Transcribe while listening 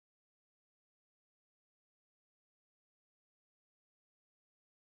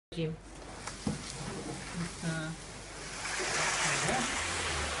Jim.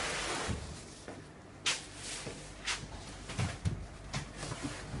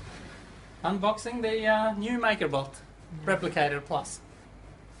 Unboxing the new MakerBot Replicator Plus.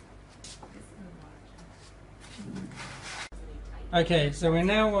 Okay, so we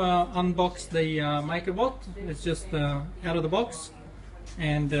now unboxed the MakerBot. It's just out of the box,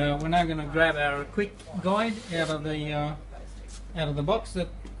 and we're now going to grab our quick guide out of the box that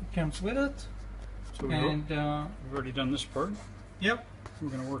comes with it. So and we've already done this part. Yep. We're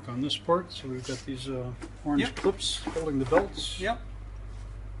going to work on this part. So we've got these orange Yep. clips holding the belts. Yep.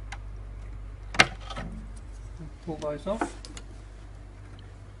 Pull those off.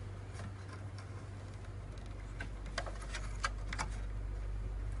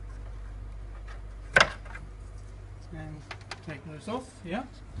 And take those off. Yeah.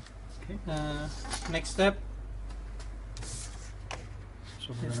 Okay. Next step. So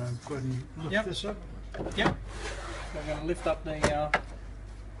we're going to go ahead and lift Yep. this up. Yep. We're going to lift up the Now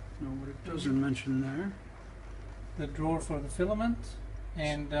what it doesn't mention there. the drawer for the filament,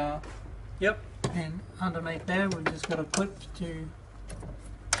 and yep, and underneath there we've just got a clip to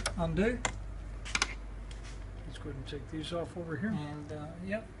undo, Let's go ahead and take these off over here. and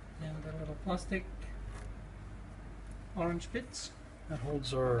yep, and the little plastic orange bits. That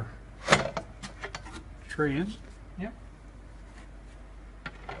holds our tray in. Yep.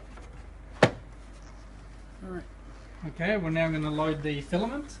 Alright. Okay, we're now going to load the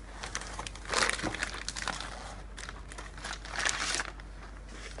filament.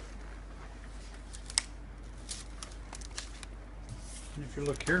 And if you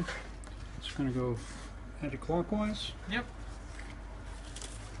look here, it's going to go anti-clockwise. Yep.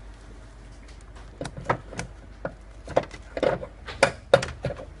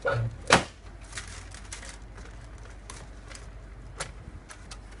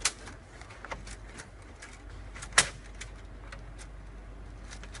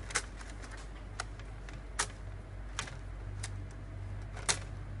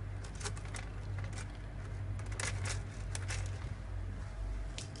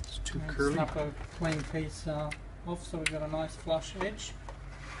 It's too And curly. snap a clean piece off, so we've got a nice flush edge.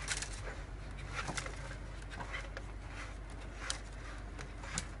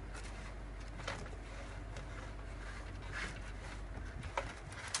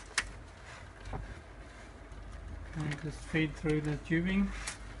 And just feed through the tubing.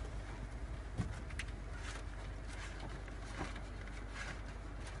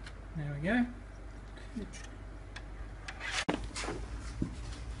 There we go.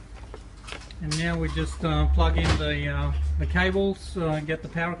 And now we just plug in the cables, get the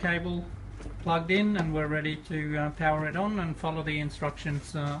power cable plugged in, and we're ready to power it on and follow the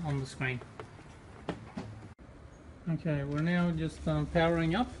instructions on the screen. Okay, we're now just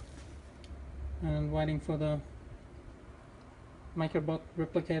powering up and waiting for the MakerBot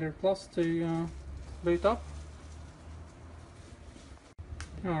Replicator Plus to boot up.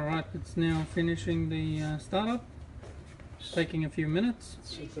 Alright, it's now finishing the startup. It's taking a few minutes.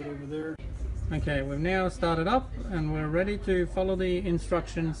 Set that over there. Okay, we've now started up and we're ready to follow the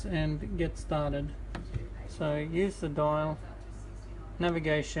instructions and get started. So use the dial,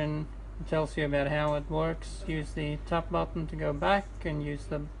 navigation, it tells you about how it works. Use the top button to go back and use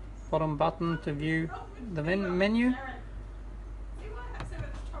the bottom button to view the menu.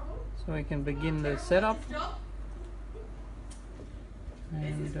 So we can begin the setup.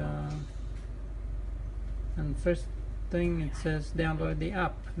 And first thing, it says download the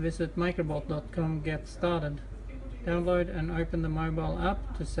app. Visit makerbot.com, get started. Download and open the mobile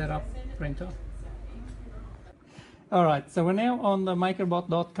app to set up printer. Alright, so we're now on the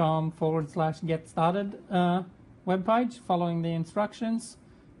makerbot.com/get started webpage, following the instructions,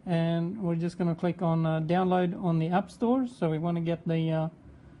 and we're just going to click on download on the App Store. So we want to get the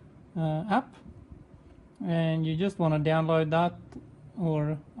app, and you just want to download that,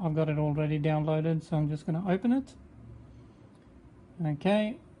 or I've got it already downloaded, so I'm just going to open it.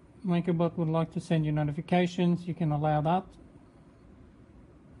 Okay, MakerBot would like to send you notifications. You can allow that,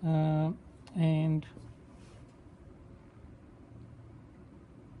 and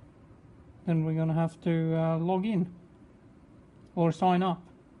then we're going to have to log in or sign up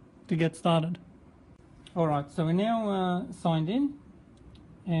to get started. Alright, so we're now signed in,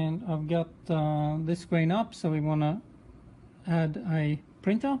 and I've got this screen up, so we want to add a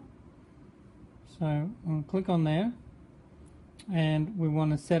printer. So we'll click on there, and we want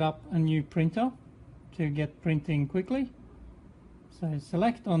to set up a new printer to get printing quickly. So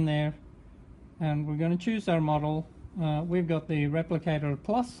select on there, and we're going to choose our model. We've got the Replicator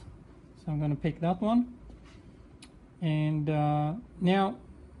Plus, so I'm going to pick that one. And now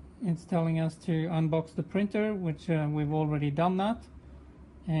it's telling us to unbox the printer, which we've already done that,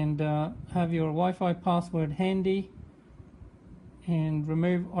 and have your Wi-Fi password handy, and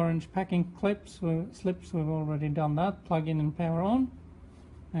remove orange packing slips. We've already done that. Plug in and power on,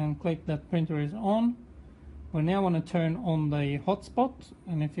 and click that printer is on. We now want to turn on the hotspot,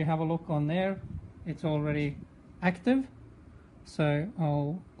 and if you have a look on there, it's already active. So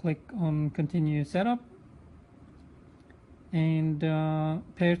I'll click on continue setup and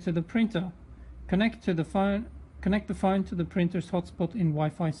pair to the printer. Connect the phone to the printer's hotspot in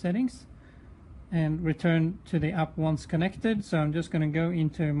Wi-Fi settings and return to the app once connected. So I'm just going to go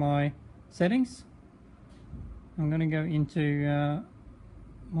into my settings. I'm going to go into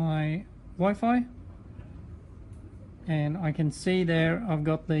my Wi-Fi, and I can see there I've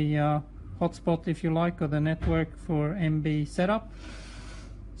got the hotspot, if you like, or the network for MB setup.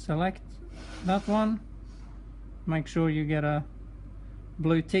 Select that one. Make sure you get a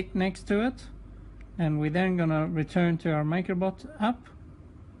blue tick next to it, and we're then gonna return to our MakerBot app.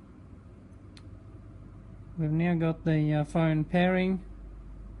 We've now got the phone pairing,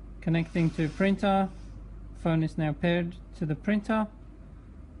 connecting to printer. Phone is now paired to the printer,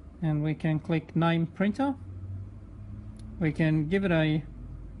 and we can click name printer. We can give it a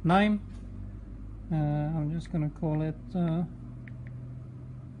name. I'm just going to call it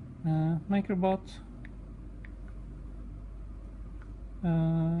MakerBot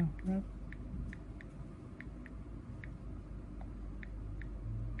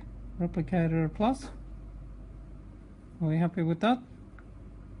Replicator Plus. Are we happy with that?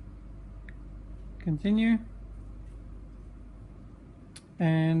 Continue.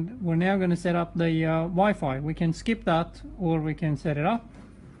 And we're now going to set up the Wi-Fi. We can skip that, or we can set it up.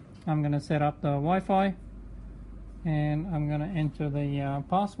 I'm going to set up the Wi-Fi, and I'm going to enter the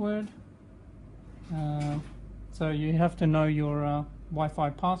password. So you have to know your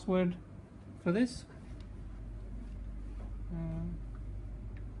Wi-Fi password for this.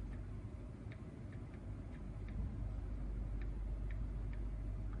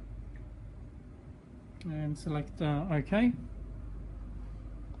 And select OK.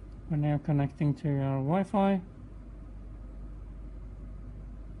 We're now connecting to our Wi-Fi.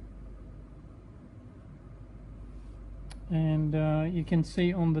 And you can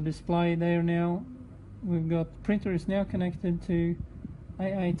see on the display there now, we've got printer is now connected to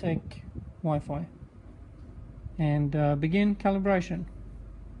AA Tech Wi-Fi. And begin calibration.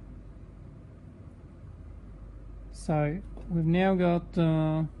 So we've now got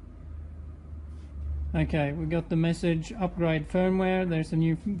okay, we got the message upgrade firmware. There's a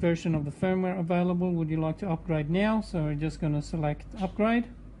new version of the firmware available. Would you like to upgrade now? So we're just going to select upgrade.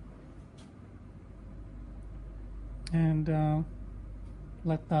 And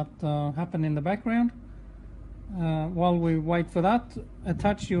let that happen in the background. While we wait for that,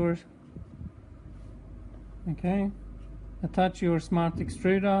 attach your smart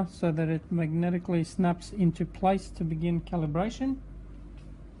extruder so that it magnetically snaps into place to begin calibration.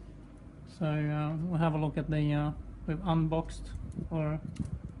 So we'll have a look at the we've unboxed or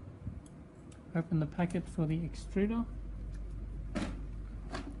opened the packet for the extruder,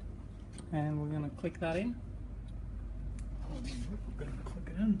 and we're going to click that in. We're going to click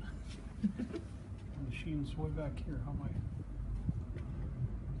it in. The machine's way back here. How am I?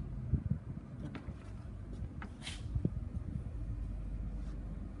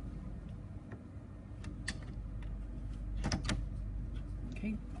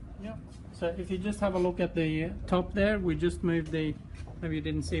 Okay. Yeah. So if you just have a look at the top there, we just moved the, maybe you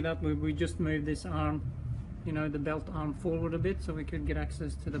didn't see that, we just moved this arm, you know, the belt arm forward a bit so we could get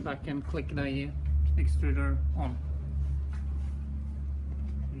access to the back and click the extruder on.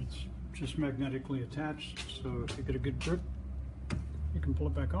 It's just magnetically attached, so if you get a good grip, you can pull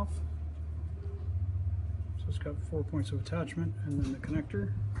it back off. So it's got 4 points of attachment and then the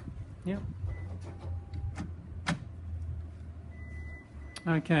connector. Yep.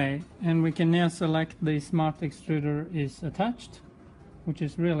 Okay, and we can now select the smart extruder is attached, which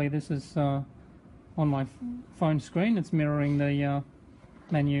is really, this is on my phone screen. It's mirroring the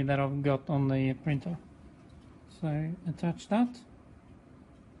menu that I've got on the printer. So attach that.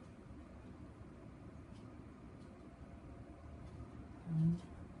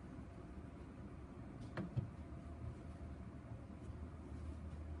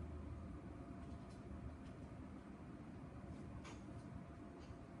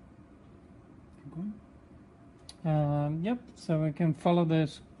 Yep, so we can follow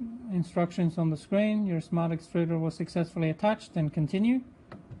the instructions on the screen. Your smart extruder was successfully attached, and continue.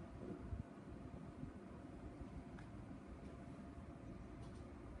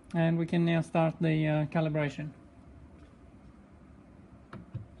 And we can now start the calibration.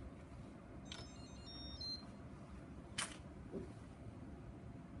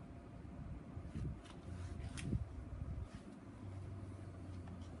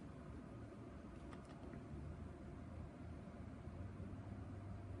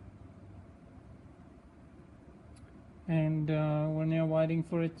 and we're now waiting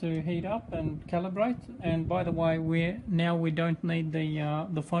for it to heat up and calibrate. And by the way, we don't need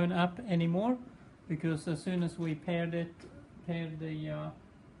the phone app anymore, because as soon as we paired the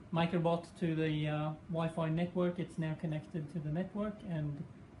MakerBot to the Wi-Fi network, it's now connected to the network and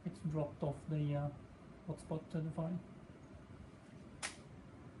it's dropped off the hotspot to the phone.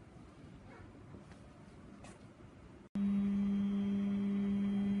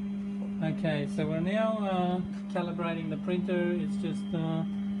 Okay, so we're now calibrating the printer. It's just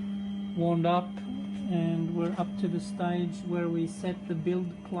warmed up, and we're up to the stage where we set the build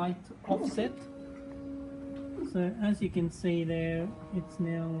plate offset. So as you can see there, it's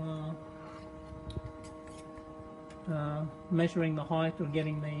now measuring the height, or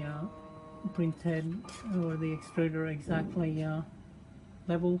getting the print head or the extruder exactly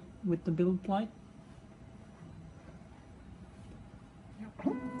level with the build plate.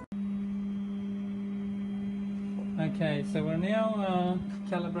 Okay, so we're now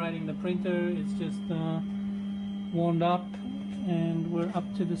calibrating the printer. It's just warmed up, and we're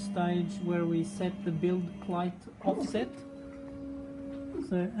up to the stage where we set the build plate offset.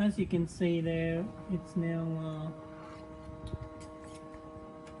 So as you can see there, it's now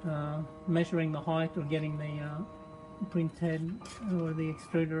measuring the height, or getting the print head or the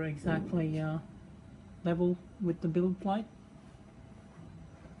extruder exactly level with the build plate.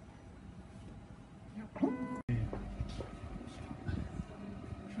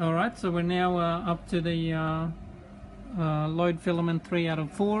 Alright, so we're now up to the load filament 3 out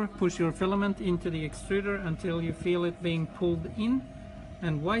of 4. Push your filament into the extruder until you feel it being pulled in,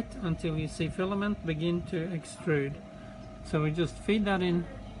 and wait until you see filament begin to extrude. So we just feed that in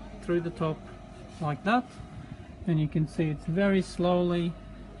through the top like that, and you can see it's very slowly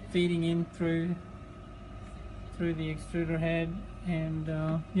feeding in through the extruder head, and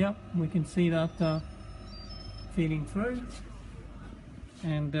yeah, we can see that feeding through.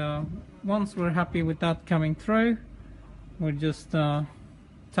 And once we're happy with that coming through, we'll just tap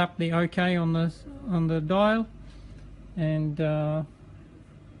the OK on the dial, and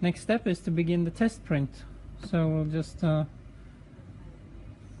next step is to begin the test print. So we'll just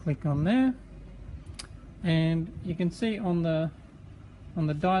click on there, and you can see on the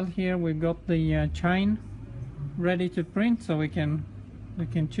dial here we've got the chain ready to print, so we can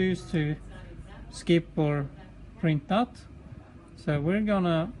choose to skip or print that. So we're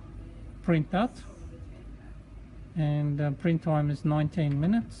gonna print that, and print time is 19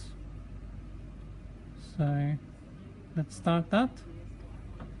 minutes. So let's start that.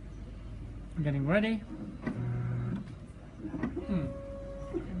 Getting ready. And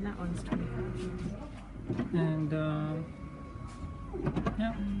that one's 25. And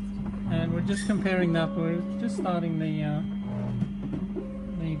yeah, and we're just comparing that. We're just starting the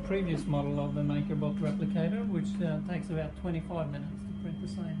previous model of the MakerBot Replicator, which takes about 25 minutes to print the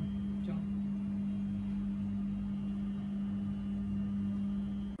same job.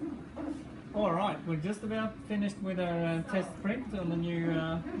 Alright, we're just about finished with our test print on the new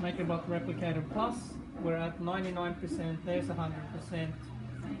MakerBot Replicator Plus. We're at 99%, there's 100%.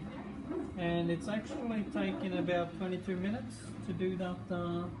 And it's actually taken about 22 minutes to do that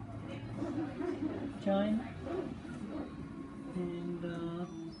chain. And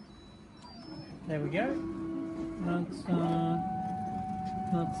there we go. That's done.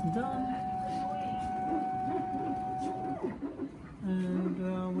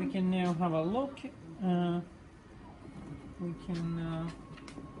 And we can now have a look. We can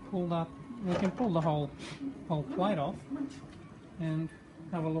pull that. We can pull the whole plate off and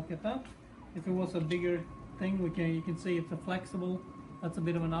have a look at that. If it was a bigger thing, you can see it's a flexible. That's a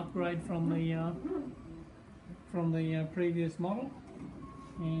bit of an upgrade from the previous model.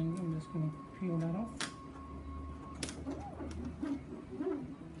 And I'm just going to peel that off.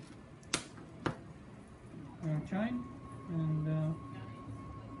 Our chain, and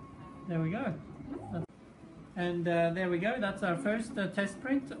there we go. And there we go. That's our first test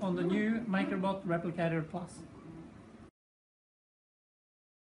print on the new MakerBot Replicator Plus.